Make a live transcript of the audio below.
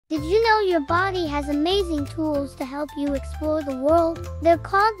Did you know your body has amazing tools to help you explore the world? They're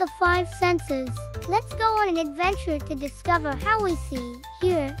called the five senses. Let's go on an adventure to discover how we see,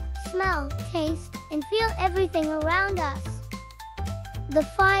 hear, smell, taste, and feel everything around us. The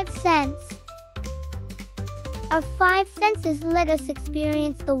five senses. Our five senses let us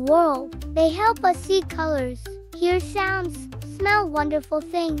experience the world. They help us see colors, hear sounds, smell wonderful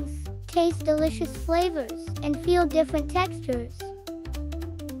things, taste delicious flavors, and feel different textures.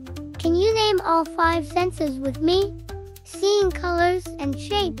 Can you name all five senses with me? Seeing colors and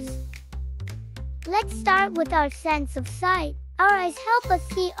shapes. Let's start with our sense of sight. Our eyes help us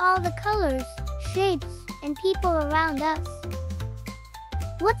see all the colors, shapes, and people around us.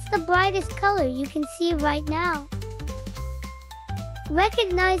 What's the brightest color you can see right now?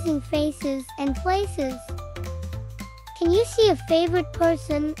 Recognizing faces and places. Can you see a favorite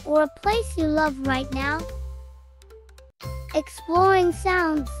person or a place you love right now? Exploring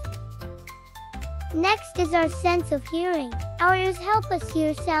sounds. Next is our sense of hearing. Our ears help us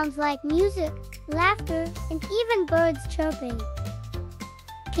hear sounds like music, laughter, and even birds chirping.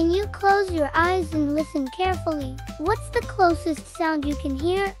 Can you close your eyes and listen carefully? What's the closest sound you can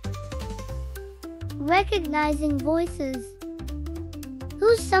hear? Recognizing voices.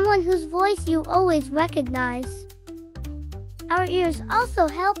 Who's someone whose voice you always recognize? Our ears also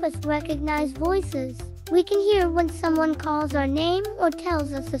help us recognize voices. We can hear when someone calls our name or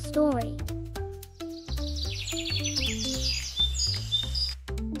tells us a story.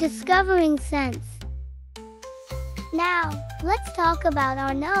 Discovering sense. Now, let's talk about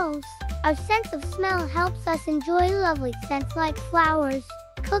our nose. Our sense of smell helps us enjoy lovely scents like flowers,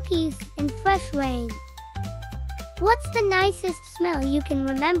 cookies, and fresh rain. What's the nicest smell you can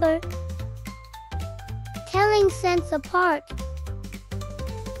remember? Telling scents apart.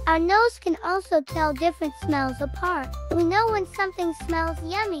 Our nose can also tell different smells apart. We know when something smells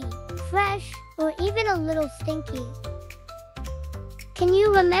yummy, fresh, or even a little stinky. Can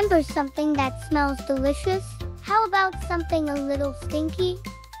you remember something that smells delicious? How about something a little stinky?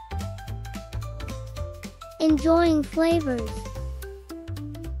 Enjoying flavors.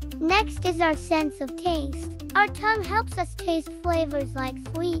 Next is our sense of taste. Our tongue helps us taste flavors like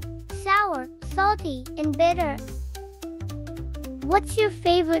sweet, sour, salty, and bitter. What's your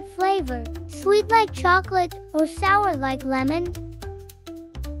favorite flavor? Sweet like chocolate or sour like lemon?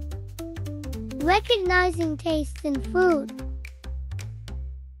 Recognizing tastes in food.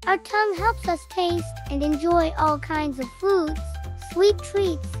 Our tongue helps us taste and enjoy all kinds of foods, sweet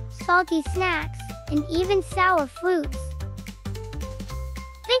treats, salty snacks, and even sour fruits.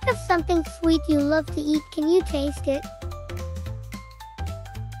 Think of something sweet you love to eat. Can you taste it?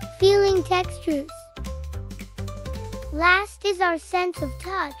 Feeling textures. Last is our sense of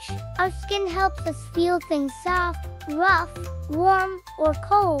touch. Our skin helps us feel things soft, rough, warm, or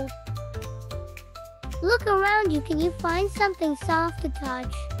cold. Look around you. Can you find something soft to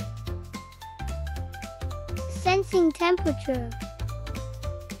touch? Sensing temperature.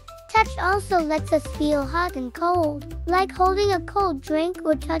 Touch also lets us feel hot and cold, like holding a cold drink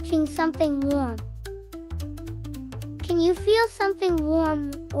or touching something warm. Can you feel something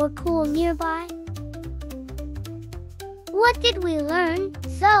warm or cool nearby? What did we learn?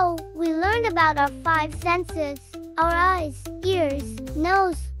 So, we learned about our five senses. Our eyes, ears,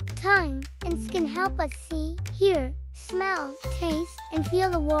 nose, tongue, and skin help us see, hear, smell, taste, and feel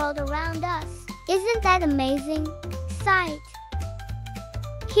the world around us. Isn't that amazing? Sight,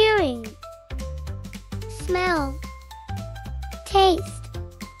 hearing, smell, taste,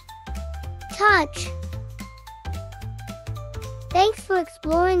 touch. Thanks for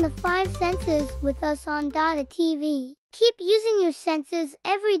exploring the five senses with us on Dadaatv. Keep using your senses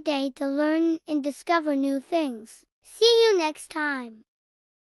every day to learn and discover new things. See you next time.